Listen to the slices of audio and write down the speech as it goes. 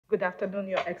Good afternoon,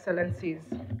 Your Excellencies.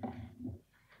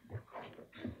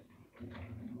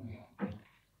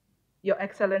 Your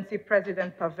Excellency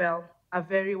President Pavel, a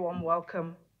very warm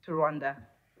welcome to Rwanda.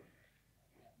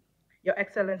 Your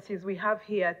Excellencies, we have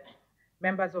here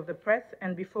members of the press,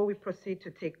 and before we proceed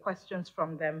to take questions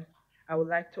from them, I would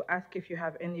like to ask if you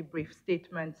have any brief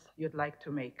statements you'd like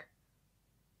to make.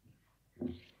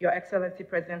 Your Excellency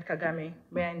President Kagame,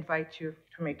 may I invite you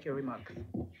to make your remarks.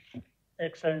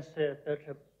 Excellency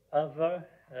Pavel,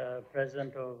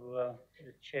 President of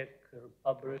the Czech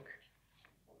Republic,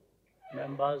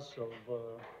 members of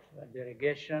the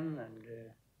delegation and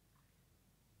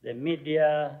the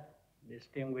media,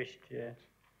 distinguished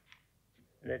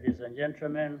ladies and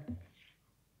gentlemen.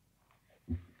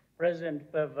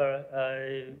 President Pavel,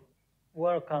 I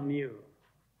welcome you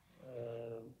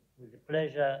with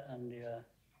pleasure and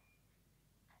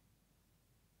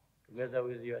together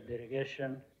with your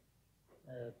delegation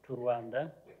to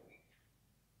Rwanda.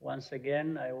 Once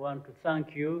again, I want to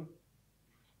thank you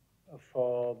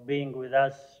for being with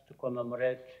us to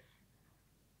commemorate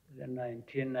the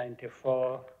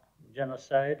 1994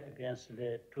 genocide against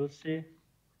the Tutsi.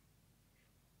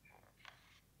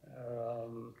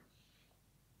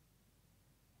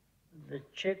 The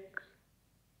Czech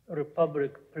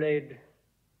Republic played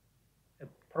a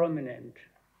prominent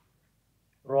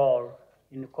role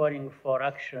in calling for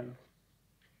action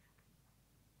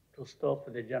to stop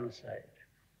the genocide.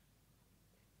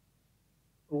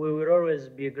 We will always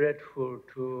be grateful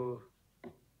to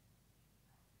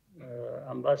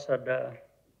Ambassador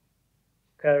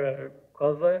Karel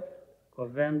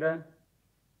Kovenda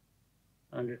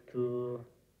and to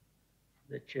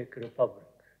the Czech Republic.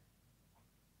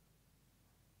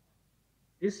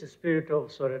 This spirit of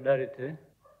solidarity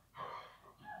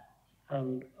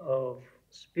and of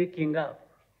speaking up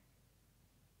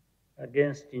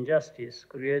against injustice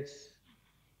creates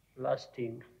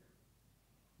lasting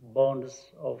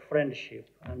bonds of friendship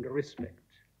and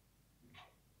respect.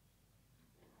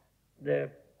 The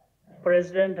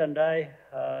President and I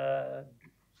had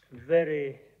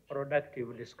very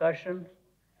productive discussion.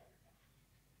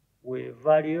 We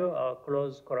value our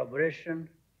close collaboration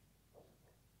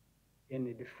in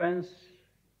the defense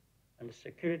and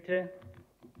security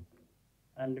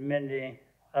and many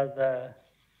other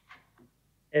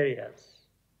areas.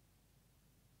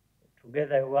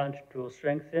 Together, I want to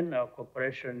strengthen our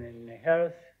cooperation in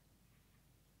health,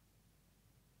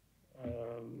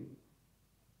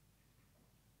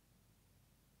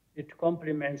 it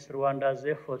complements Rwanda's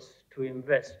efforts to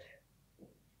invest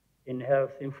in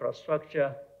health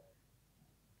infrastructure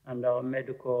and our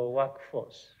medical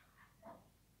workforce.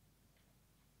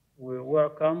 We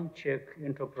welcome Czech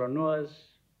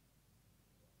entrepreneurs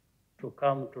to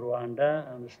come to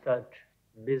Rwanda and start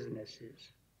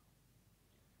businesses.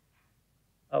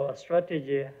 Our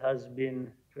strategy has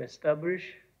been to establish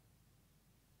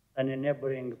an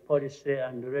enabling policy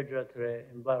and regulatory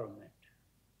environment.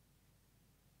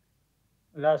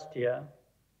 Last year,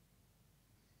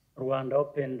 Rwanda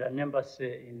opened an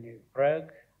embassy in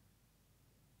Prague.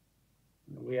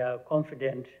 We are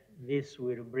confident this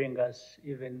will bring us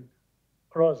even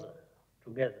closer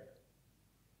together.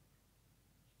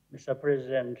 Mr.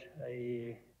 President,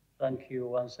 I thank you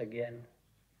once again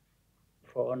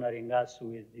for honoring us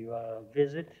with your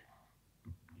visit,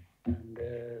 and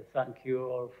thank you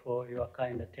all for your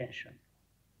kind attention.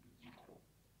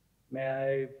 May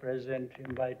I, President,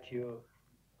 invite you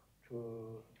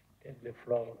to take the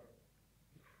floor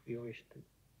if you wish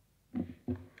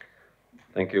to.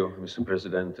 Thank you, Mr.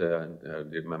 President,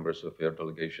 dear members of your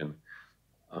delegation.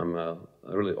 I'm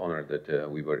really honored that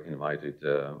we were invited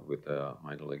with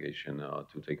my delegation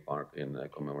to take part in the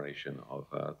commemoration of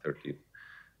 30th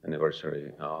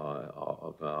anniversary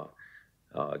of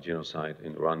genocide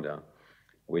in Rwanda,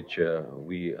 which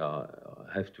we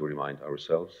have to remind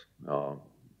ourselves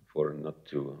for not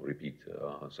to repeat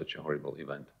such a horrible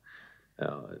event,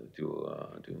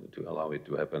 to allow it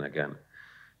to happen again.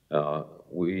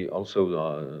 We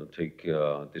also take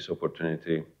this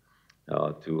opportunity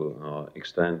to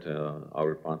extend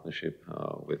our partnership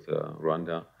with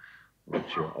Rwanda,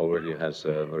 which already has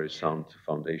very sound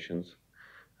foundations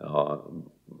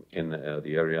in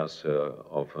the areas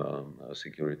of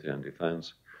security and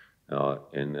defense,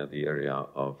 in the area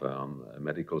of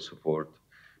medical support,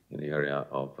 in the area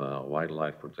of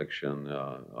wildlife protection,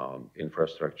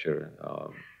 infrastructure,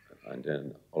 and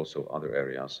then also other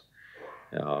areas.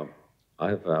 I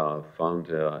have found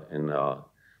in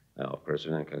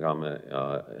President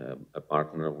Kagame a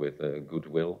partner with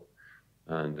goodwill,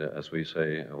 and as we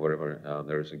say, wherever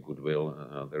there is a goodwill,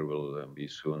 there will be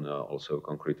soon also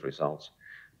concrete results,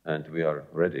 and we are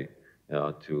ready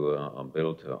to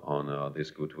build on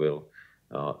this goodwill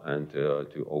and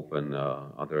to open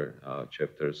other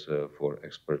chapters for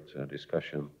expert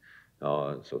discussion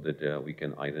so that we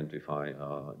can identify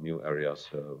new areas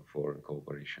for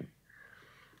cooperation.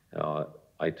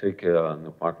 I take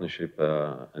the partnership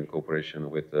and cooperation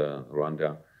with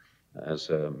Rwanda as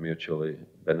mutually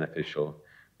beneficial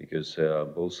because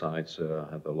both sides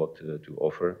have a lot to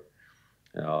offer.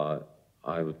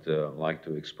 I would like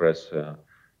to express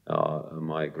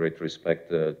my great respect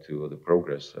to the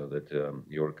progress that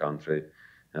your country,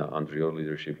 under your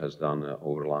leadership, has done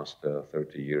over the last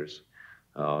 30 years,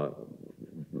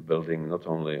 building not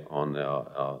only on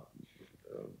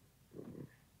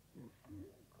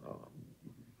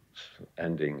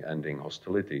ending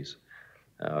hostilities,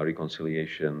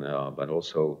 reconciliation, but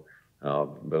also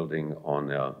building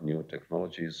on new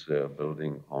technologies,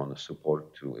 building on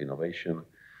support to innovation,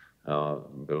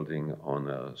 building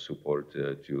on support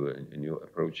to new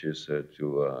approaches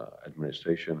to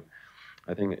administration.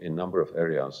 I think in a number of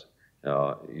areas,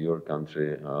 your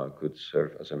country could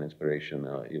serve as an inspiration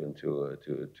even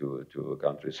to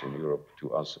countries in Europe,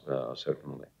 to us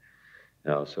certainly.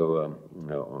 So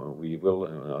we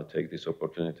will take this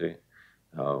opportunity.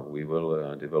 We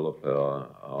will develop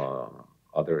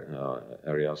other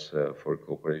areas for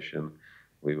cooperation.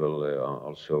 We will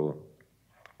also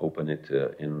open it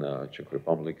in Czech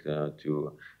Republic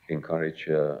to encourage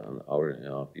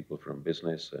our people from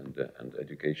business and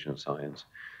education and science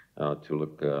to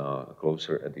look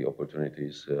closer at the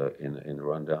opportunities in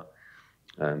Rwanda.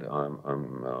 And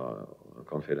I'm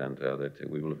confident that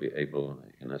we will be able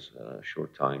in a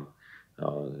short time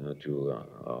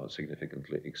to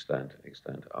significantly extend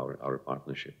our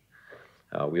partnership.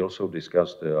 We also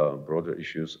discussed broader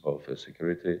issues of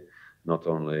security, not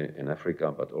only in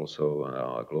Africa, but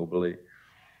also globally.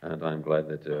 And I'm glad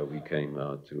that we came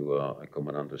to a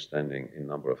common understanding in a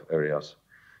number of areas,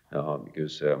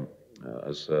 because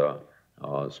as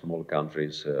small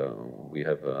countries, we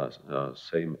have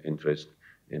same interest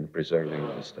in preserving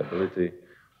stability,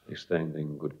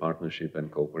 extending good partnership and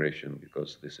cooperation,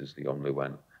 because this is the only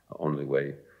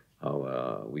way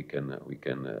how we can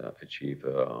achieve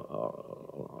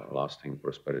lasting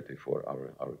prosperity for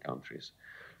our countries.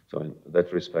 So in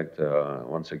that respect,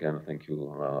 once again, thank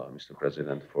you, Mr.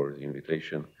 President, for the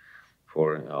invitation,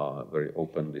 for a very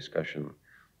open discussion,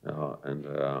 and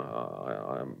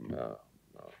I'm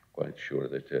quite sure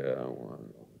that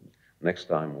next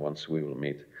time, once we will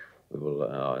meet, we will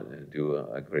do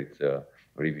a great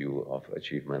review of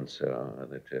achievements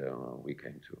that we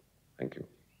came to. Thank you.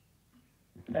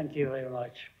 Thank you very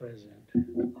much, President.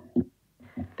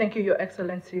 Thank you, Your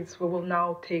Excellencies. We will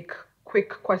now take quick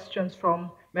questions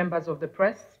from members of the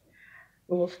press.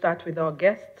 We will start with our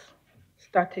guests,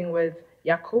 starting with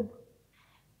Jakub.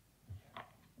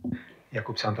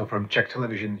 Jakub Santo from Czech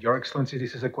television. Your Excellency,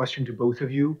 this is a question to both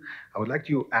of you. I would like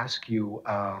to ask you,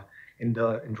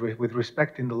 with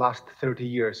respect in the last 30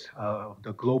 years of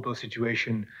the global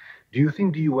situation, do you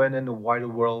think the UN and the wider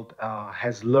world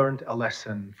has learned a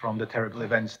lesson from the terrible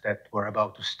events that were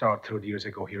about to start 30 years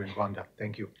ago here in Rwanda?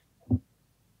 Thank you.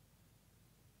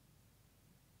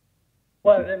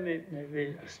 Well, let me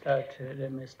start.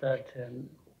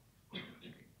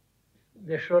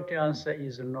 The short answer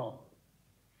is no.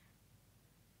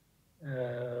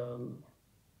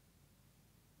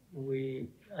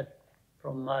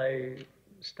 From my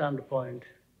standpoint,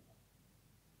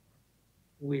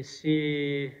 we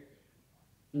see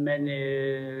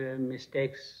many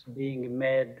mistakes being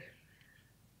made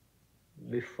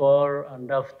before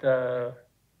and after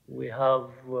we have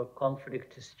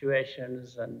conflict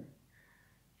situations and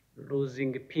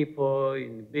losing people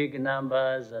in big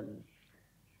numbers, and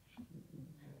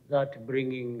that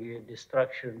bringing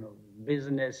destruction of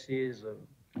businesses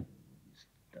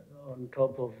on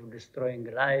top of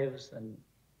destroying lives. And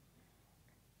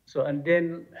so, and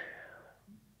then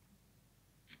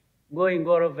going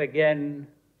all over again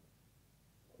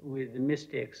with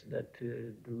mistakes that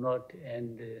do not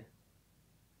end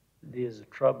these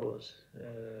troubles.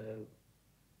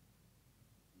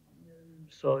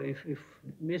 So if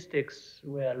mistakes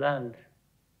were learned,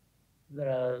 there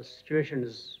are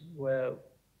situations where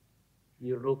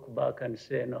you look back and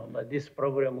say, no, but this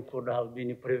problem could have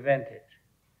been prevented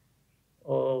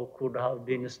or could have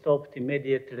been stopped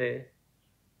immediately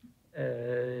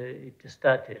it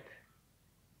started.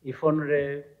 If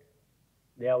only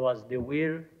there was the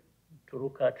will to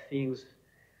look at things,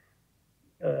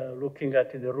 looking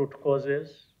at the root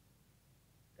causes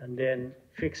and then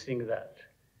fixing that.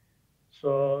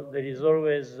 So there is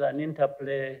always an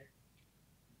interplay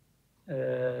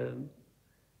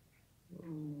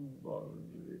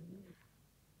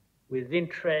with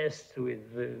interest, with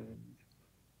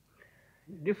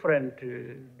different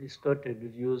distorted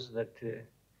views that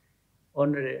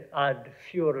only add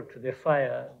fuel to the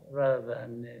fire rather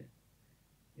than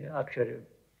actually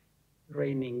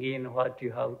reining in what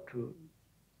you have to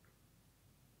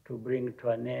bring to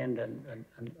an end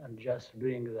and just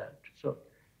doing that. So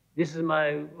this is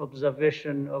my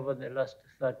observation over the last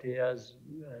 30 years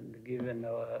and given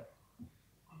our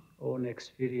own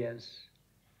experience.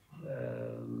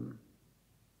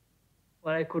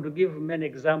 Well, I could give many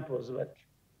examples, but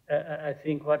I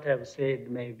think what I've said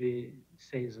maybe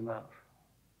says enough.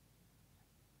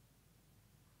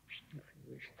 If you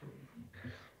wish to.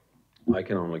 I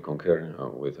can only concur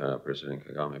with President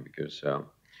Kagame because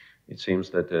it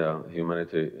seems that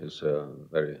humanity is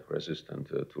very resistant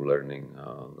to learning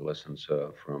the lessons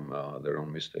from their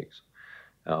own mistakes.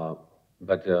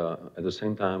 But at the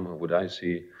same time, what I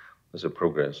see as a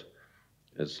progress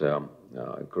is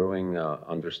growing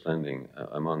understanding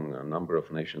among a number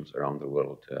of nations around the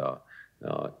world,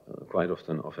 quite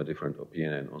often of a different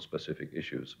opinion on specific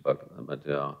issues, but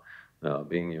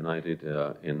being united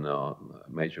in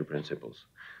major principles.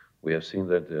 We have seen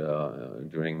that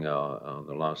during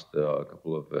the last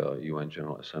couple of UN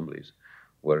General Assemblies,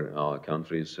 where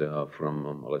countries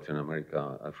from Latin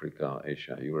America, Africa,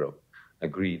 Asia, Europe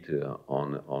agreed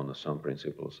on some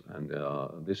principles, and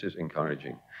this is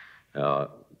encouraging.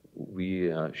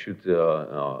 We should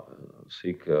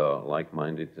seek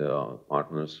like-minded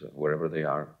partners wherever they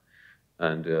are,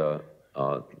 and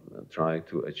try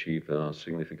to achieve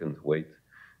significant weight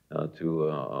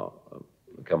to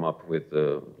come up with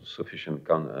sufficient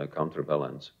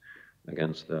counterbalance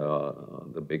against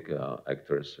the big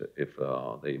actors if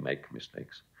they make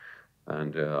mistakes.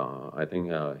 And I think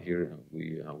here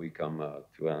we come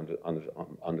to an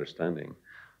understanding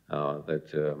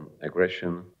that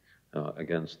aggression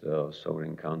against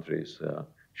sovereign countries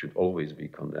should always be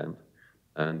condemned,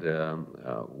 and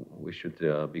we should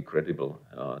be credible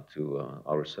to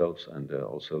ourselves and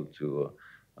also to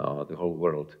the whole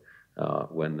world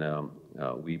when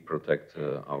we protect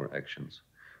our actions.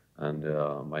 And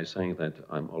by saying that,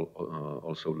 I'm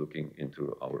also looking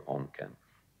into our own camp.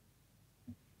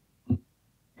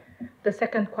 The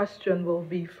second question will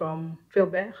be from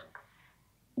Philbert.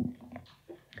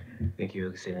 Thank you,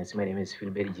 Excellency. My name is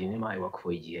Philbert Jinima. I work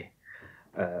for EGA.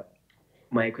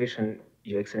 My question,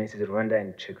 Your Excellency, Rwanda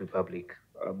and Czech Republic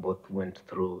both went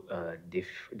through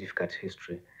difficult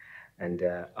history. And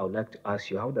I would like to ask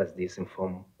you, how does this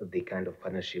inform the kind of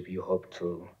partnership you hope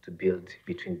to build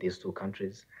between these two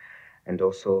countries? And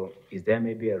also, is there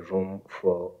maybe a room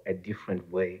for a different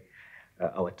way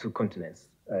our two continents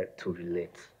to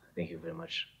relate? Thank you very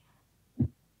much.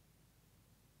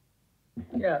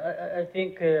 Yeah, I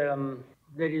think there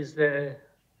is a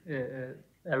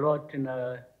lot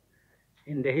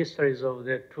in the histories of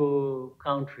the two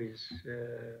countries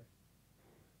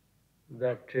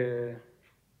that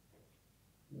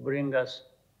bring us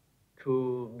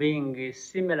to being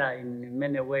similar in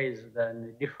many ways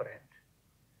than different.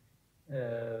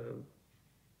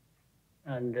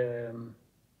 And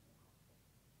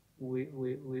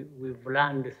we've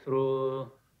learned through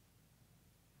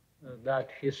that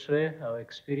history, our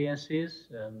experiences,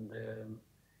 and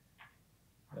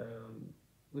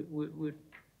we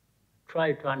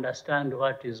try to understand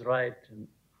what is right and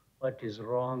what is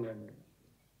wrong, and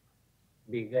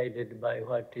be guided by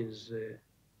what is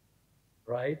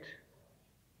right.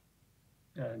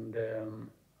 And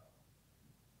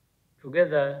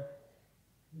together,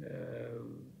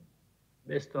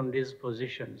 based on these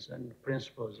positions and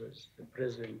principles, as the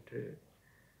President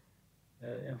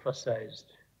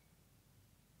emphasized,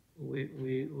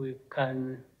 we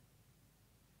can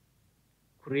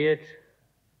create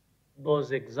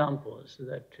those examples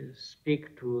that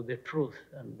speak to the truth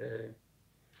and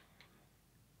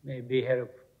maybe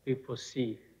help people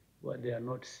see what they are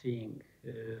not seeing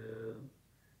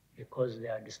because they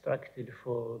are distracted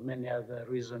for many other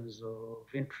reasons of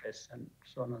interest and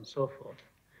so on and so forth.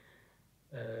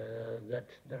 That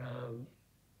there are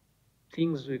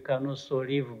things we can also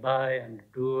live by and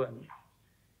do, and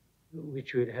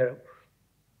which will help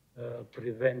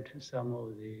prevent some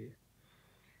of the.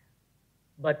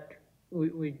 But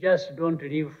we just don't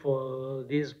live for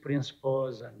these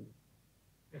principles and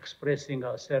expressing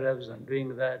ourselves and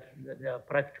doing that. There are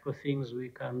practical things we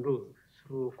can do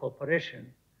through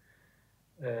cooperation.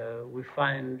 We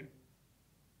find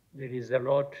there is a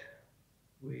lot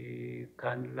we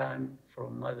can learn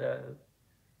from other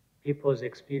people's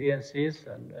experiences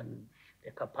and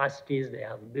the capacities they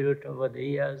have built over the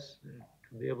years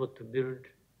to be able to build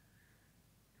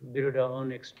our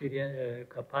own experience,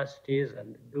 capacities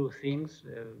and do things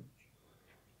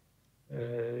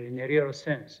in a real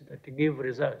sense, that give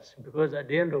results. Because at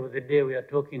the end of the day, we are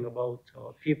talking about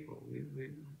our people. We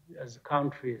as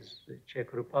countries, the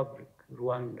Czech Republic,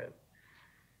 Rwanda,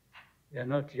 they are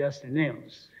not just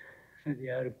names. They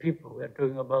are people. We are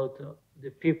talking about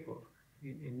the people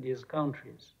in these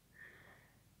countries.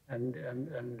 And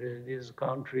these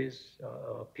countries,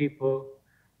 people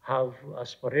have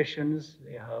aspirations,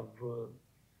 they have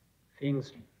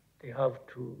things they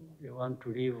want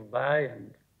to live by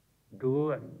and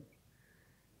do and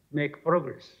make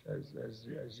progress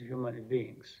as human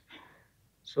beings.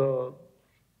 So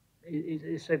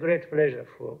it's a great pleasure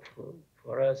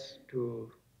for us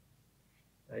to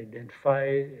identify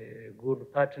a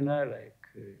good partner like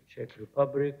Czech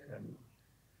Republic and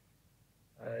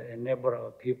enable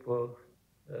our people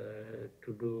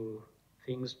to do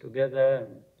things together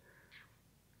and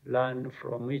learn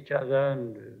from each other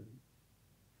and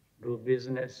do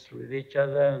business with each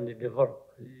other and develop.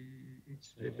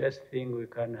 It's the best thing we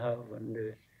can have.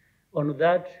 And on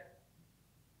that,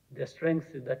 the strength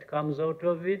that comes out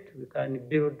of it, we can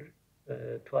build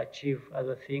to achieve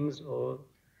other things or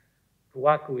to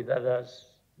work with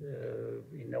others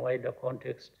in a wider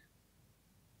context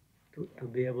to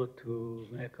be able to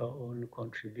make our own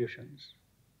contributions.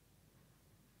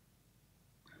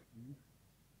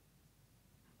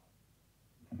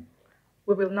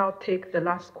 We will now take the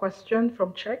last question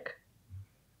from Czech.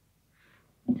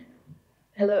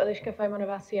 Hello, Eliška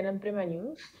Fajmanová, CNN Prima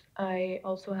News. I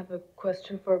also have a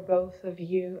question for both of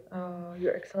you,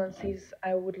 Your Excellencies.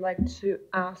 I would like to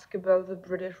ask about the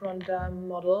British Rwanda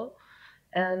model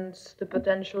and the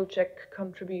potential Czech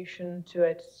contribution to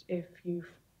it, if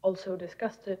you've also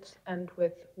discussed it, and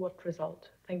with what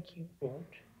result. Thank you.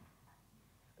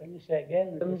 Can you say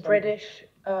again? The British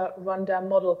Rwanda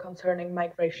model concerning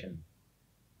migration.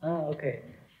 Okay.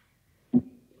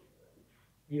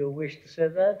 You wish to say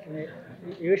that?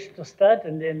 You wish to start,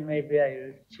 and then maybe I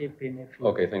will chip in if you...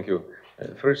 Okay, thank you.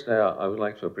 First, I would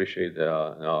like to appreciate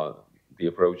the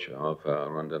approach of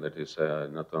Rwanda that is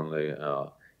not only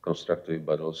constructive,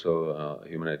 but also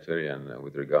humanitarian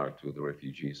with regard to the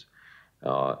refugees.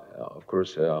 Of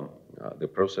course, the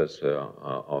process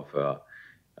of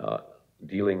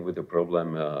dealing with the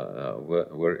problem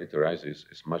where it arises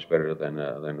is much better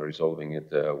than resolving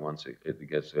it once it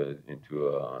gets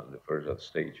into the further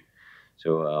stage.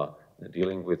 So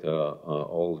dealing with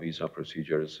all visa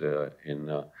procedures in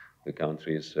the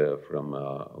countries from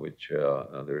which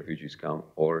the refugees come,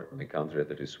 or a country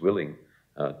that is willing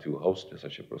to host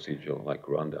such a procedure like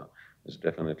Rwanda, is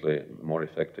definitely more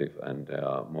effective and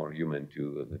more human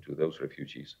to those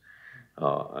refugees.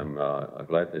 I'm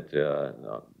glad that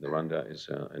Rwanda is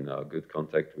in good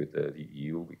contact with the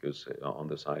EU, because on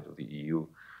the side of the EU,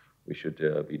 we should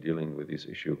be dealing with this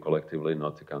issue collectively,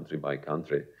 not country by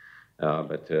country.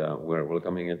 But we're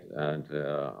welcoming it, and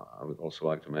I would also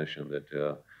like to mention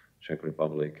that Czech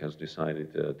Republic has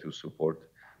decided to support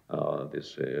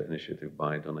this initiative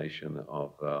by donation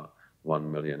of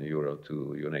 €1 million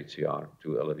to UNHCR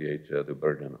to alleviate the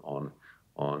burden on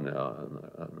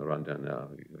Rwandan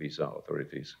visa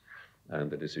authorities,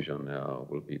 and the decision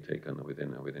will be taken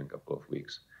within a couple of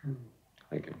weeks.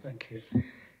 Thank you. Thank you.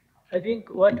 I think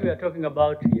what we are talking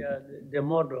about here, the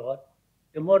model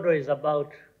is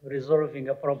about resolving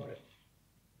a problem.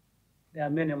 There are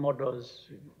many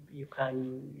models you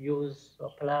can use,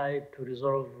 apply to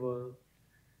resolve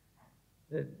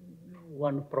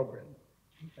one problem.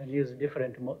 You can use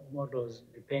different models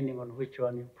depending on which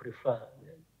one you prefer.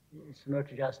 It's not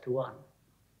just one.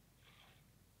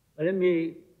 But let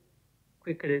me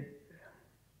quickly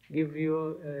give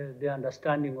you the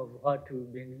understanding of what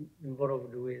we've been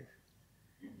involved with.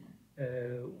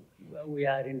 We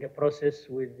are in the process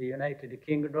with the United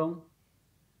Kingdom,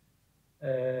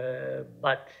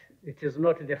 but it is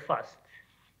not the first.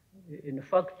 In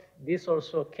fact, this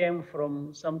also came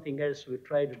from something else we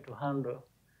tried to handle,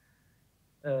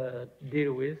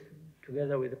 deal with,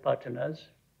 together with the partners.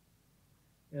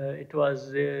 It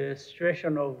was the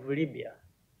situation of Libya,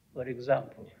 for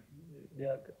example. There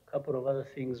are a couple of other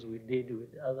things we did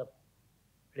with other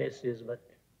places, but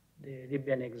the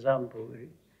Libyan example.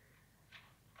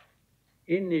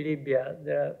 In Libya,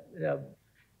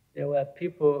 there were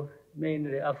people,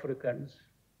 mainly Africans,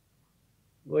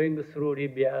 going through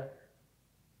Libya,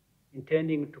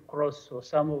 intending to cross, or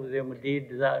some of them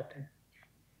did that,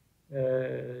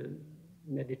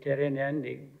 Mediterranean,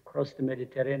 they crossed the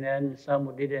Mediterranean.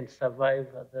 Some didn't survive,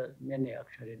 many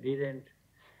actually didn't.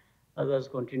 Others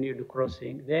continued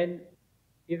crossing. Then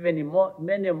many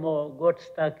more got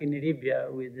stuck in Libya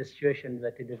with the situation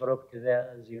that developed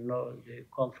there, as you know, the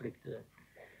conflict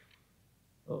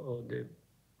or the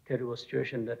terrible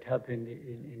situation that happened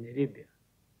in Libya.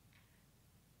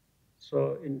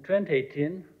 So in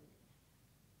 2018,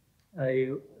 I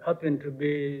happened to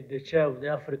be the chair of the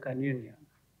African Union.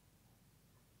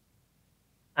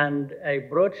 And I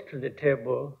brought to the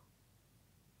table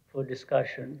for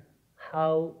discussion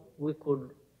how we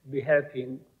could be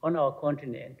helping on our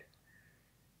continent.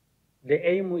 The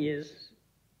aim is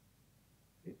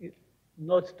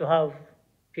not to have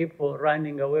people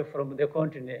running away from the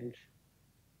continent,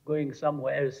 going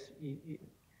somewhere else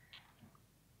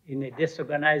in a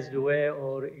disorganized way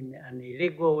or in an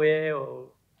illegal way, or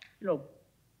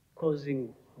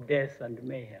causing death and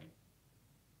mayhem.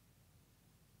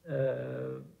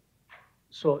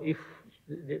 So if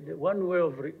the one way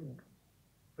of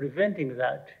preventing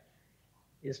that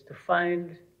is to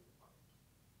find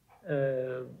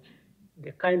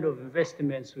the kind of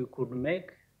investments we could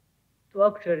make to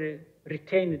actually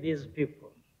retain these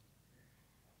people,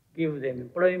 give them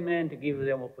employment, give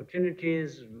them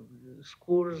opportunities,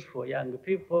 schools for young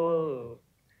people,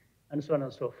 and so on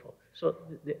and so forth. So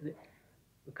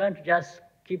we can't just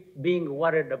keep being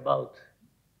worried about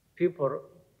people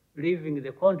leaving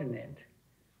the continent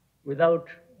without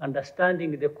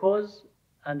understanding the cause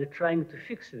and trying to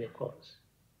fix the cause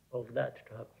of that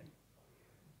to happen.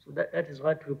 So that is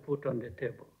what we put on the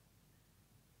table.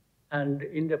 And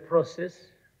in the process,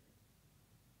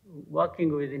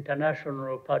 working with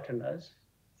international partners,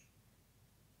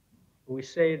 we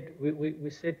said we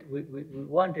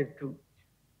wanted to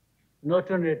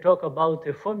not only talk about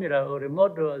a formula or a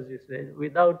model, as you said,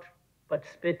 without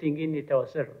participating in it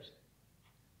ourselves.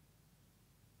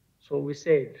 So we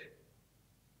said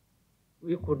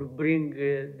we could bring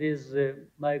these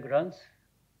migrants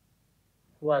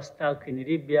who are stuck in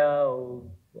Libya or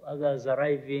others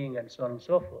arriving and so on and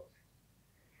so forth.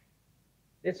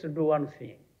 Let's do one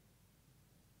thing.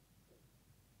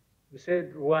 We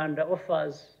said Rwanda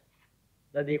offers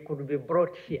that they could be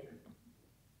brought here.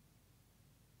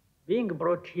 Being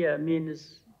brought here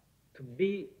means to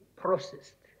be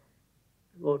processed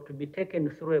or to be taken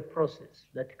through a process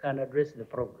that can address the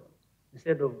problem,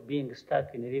 instead of being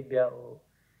stuck in Libya or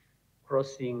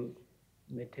crossing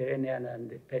Mediterranean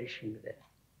and perishing there.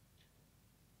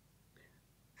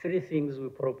 3 things we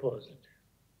proposed.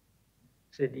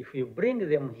 Said if you bring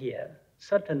them here,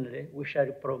 certainly we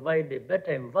shall provide a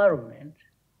better environment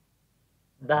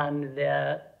than they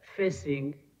are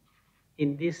facing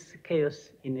in this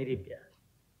chaos in Libya,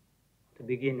 to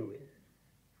begin with.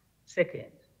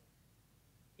 Second,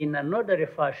 in another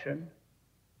fashion,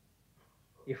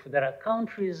 if there are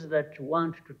countries that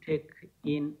want to take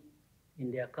in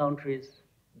their countries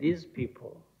these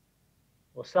people,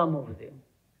 or some of them,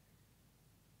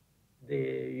 the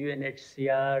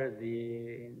UNHCR,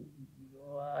 the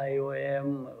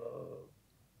IOM,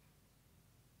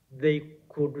 they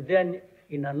could then,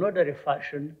 in another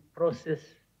fashion, process.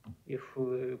 If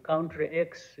country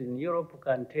X in Europe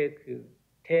can take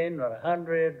 10 or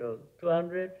 100 or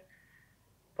 200,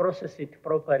 process it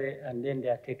properly, and then they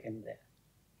are taken there.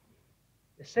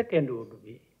 The second would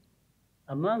be,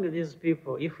 among these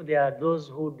people, if there are those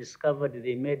who discovered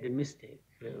they made a mistake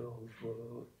of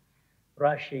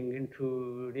rushing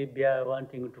into Libya,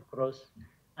 wanting to cross,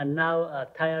 and now are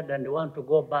tired and want to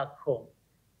go back home,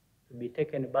 to be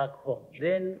taken back home,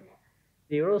 then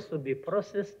they will also be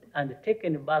processed and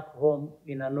taken back home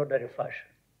in another fashion.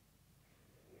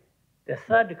 The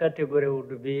third category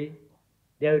would be,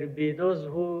 there will be those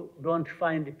who don't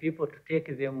find people to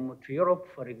take them to Europe,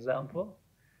 for example,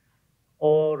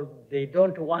 or they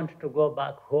don't want to go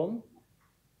back home.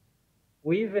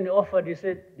 We even offered, they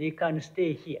said, they can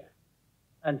stay here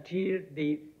until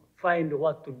they find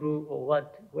what to do or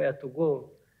where to go.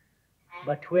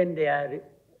 But when they are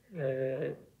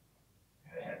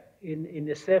in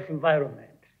a safe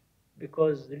environment,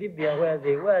 because Libya, where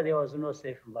they were, there was no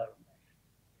safe environment.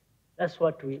 That's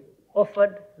what we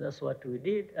offered, that's what we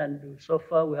did, and so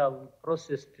far we have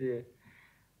processed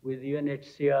with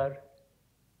UNHCR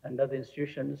and other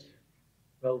institutions,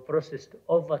 we have processed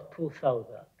over 2,000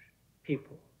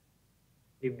 people.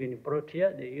 They've been brought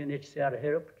here, the UNHCR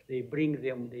helped, they bring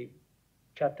them, they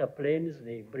charter planes,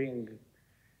 they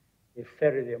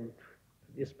ferry them to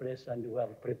this place, and we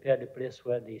have prepared a place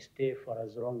where they stay for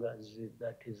as long as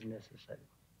that is necessary.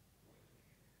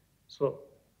 So,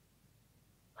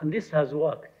 and this has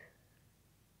worked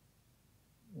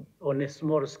on a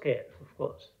small scale, of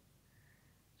course.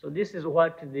 So this is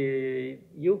what the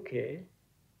UK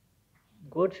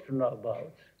got to know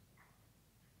about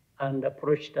and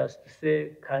approached us to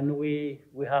say, can we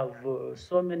have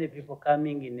so many people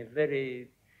coming in a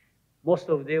very, most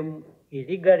of them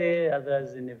illegally,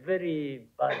 others in a very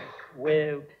bad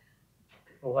way,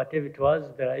 or whatever it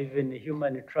was. There are even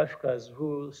human traffickers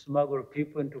who smuggle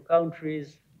people into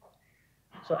countries.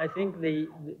 So I think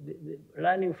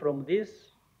learning from this,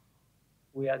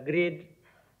 we agreed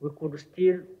we could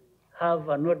still have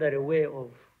another way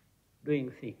of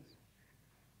doing things.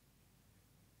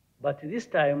 But this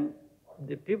time,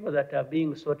 the people that are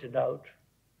being sorted out,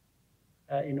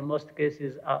 in most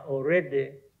cases, are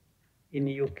already in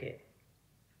the UK.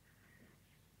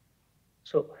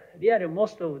 So really,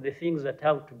 most of the things that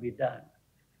have to be done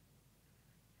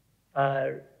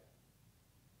are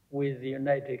with the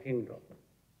United Kingdom.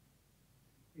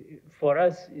 For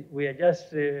us, we are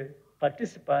just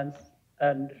participants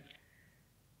and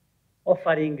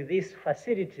offering this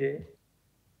facility.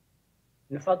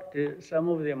 In fact, some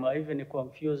of them are even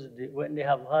confused when they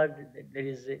have heard that there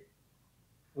is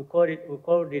we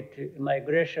called it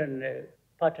migration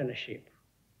partnership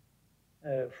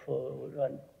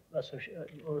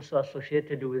also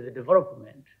associated with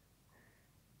development.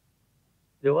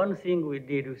 The one thing we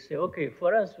did, we say, okay,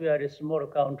 for us, we are a small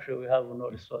country, we have no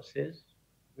resources.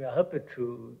 We are happy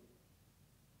to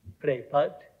play a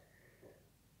part,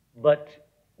 but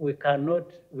we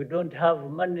don't have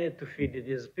money to feed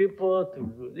these people, to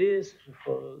do this,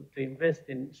 to invest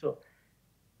in. So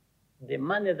the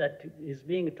money that is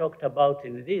being talked about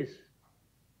in this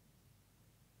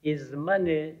is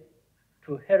money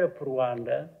to help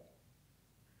Rwanda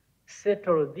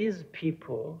settle these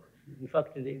people. In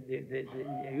fact,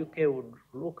 the UK would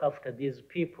look after these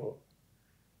people,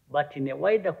 but in a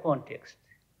wider context,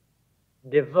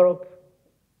 develop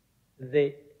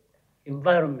the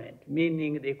environment,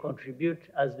 meaning they contribute,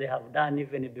 as they have done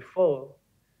even before,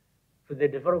 to the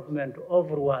development of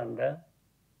Rwanda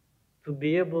to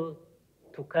be able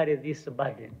to carry this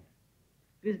burden.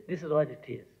 This is what it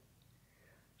is.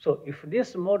 So if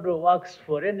this model works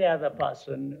for any other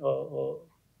person, or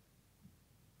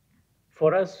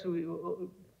for us,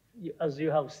 as you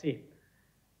have seen,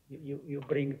 you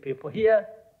bring people here,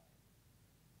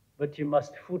 but you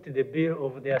must foot the bill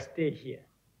of their stay here.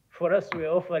 For us, we're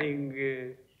offering,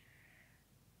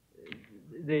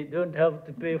 they don't have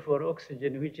to pay for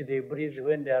oxygen, which they breathe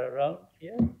when they are around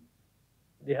here.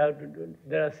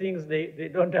 There are things they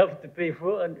don't have to pay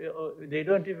for, and they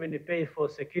don't even pay for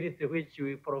security, which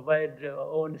we provide our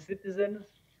own citizens.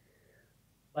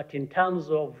 But in terms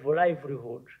of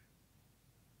livelihood,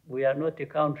 we are not a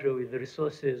country with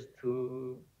resources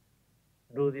to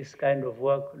do this kind of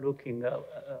work, looking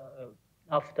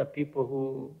after people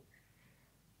who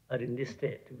are in this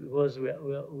state, because we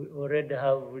already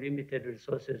have limited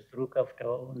resources to look after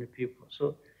our own people.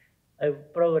 So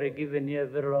I've probably given you a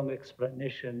very long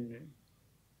explanation,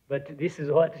 but this is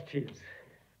what it is.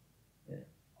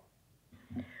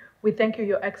 Yeah. We thank you,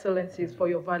 Your Excellencies, for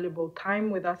your valuable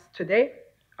time with us today.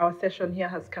 Our session here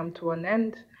has come to an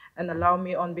end, and allow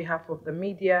me on behalf of the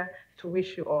media to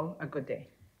wish you all a good day.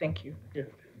 Thank you. Yeah.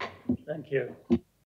 Thank you.